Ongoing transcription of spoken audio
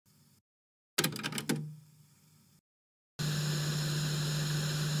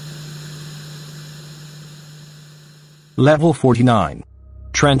Level 49.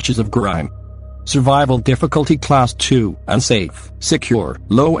 Trenches of Grime. Survival difficulty class 2, unsafe, secure,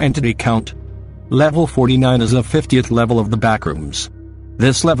 low entity count. Level 49 is the 50th level of the Backrooms.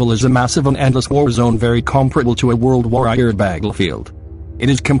 This level is a massive and endless war zone very comparable to a World War I battlefield. It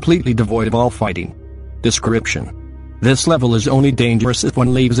is completely devoid of all fighting. Description: this level is only dangerous if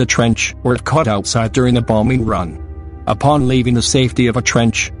one leaves a trench or if caught outside during a bombing run. Upon leaving the safety of a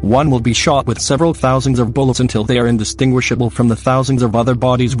trench, one will be shot with several thousands of bullets until they are indistinguishable from the thousands of other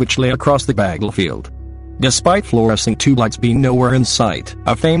bodies which lay across the battlefield. Despite fluorescent tube lights being nowhere in sight,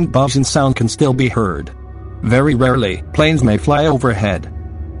 a faint buzzing sound can still be heard. Very rarely, planes may fly overhead.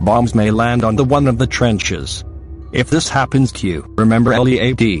 Bombs may land on one of the trenches. If this happens to you, remember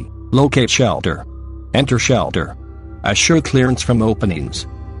LEAD, locate shelter. Enter shelter. Assure clearance from openings.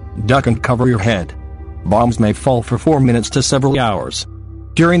 Duck and cover your head. Bombs may fall for 4 minutes to several hours.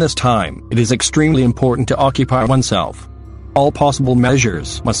 During this time, it is extremely important to occupy oneself. All possible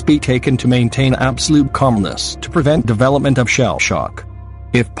measures must be taken to maintain absolute calmness to prevent development of shell shock.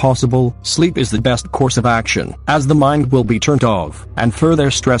 If possible, sleep is the best course of action, as the mind will be turned off, and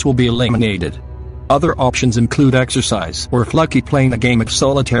further stress will be eliminated. Other options include exercise or if lucky playing a game of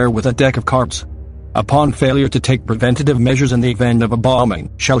solitaire with a deck of cards. Upon failure to take preventative measures in the event of a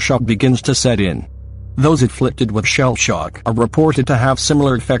bombing, shell shock begins to set in. Those afflicted with shell shock are reported to have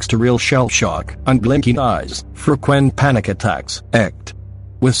similar effects to real shell shock: unblinking eyes, frequent panic attacks, etc.,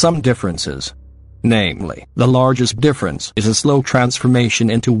 with some differences. Namely, the largest difference is a slow transformation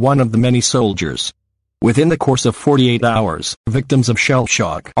into one of the many soldiers. Within the course of 48 hours, victims of shell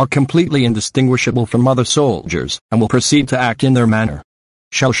shock are completely indistinguishable from other soldiers, and will proceed to act in their manner.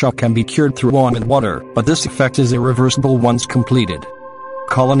 Shell shock can be cured through warm and water, but this effect is irreversible once completed.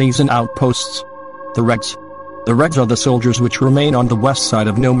 Colonies and outposts. The Reds. The Reds are the soldiers which remain on the west side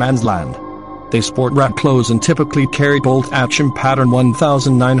of no man's land. They sport rat clothes and typically carry bolt-action pattern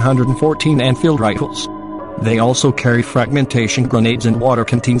 1914 Enfield rifles. They also carry fragmentation grenades and water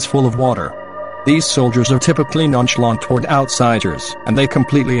canteens full of water. These soldiers are typically nonchalant toward outsiders, and they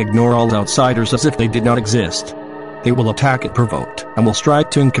completely ignore all outsiders as if they did not exist. They will attack if provoked, and will strive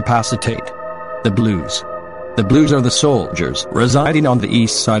to incapacitate. The Blues. The Blues are the soldiers residing on the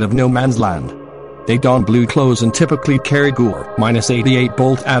east side of no man's land. They don blue clothes and typically carry Gore-88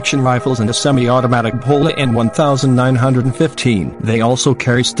 bolt-action rifles and a semi-automatic Pola in 1915. They also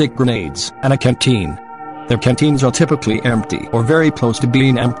carry stick grenades and a canteen. Their canteens are typically empty or very close to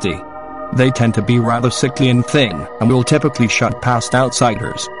being empty. They tend to be rather sickly and thin, and will typically shut past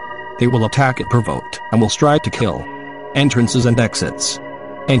outsiders. They will attack if provoked, and will strive to kill. Entrances and exits.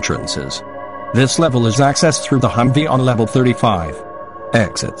 Entrances. This level is accessed through the Humvee on level 35.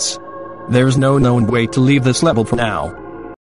 Exits. There's no known way to leave this level for now,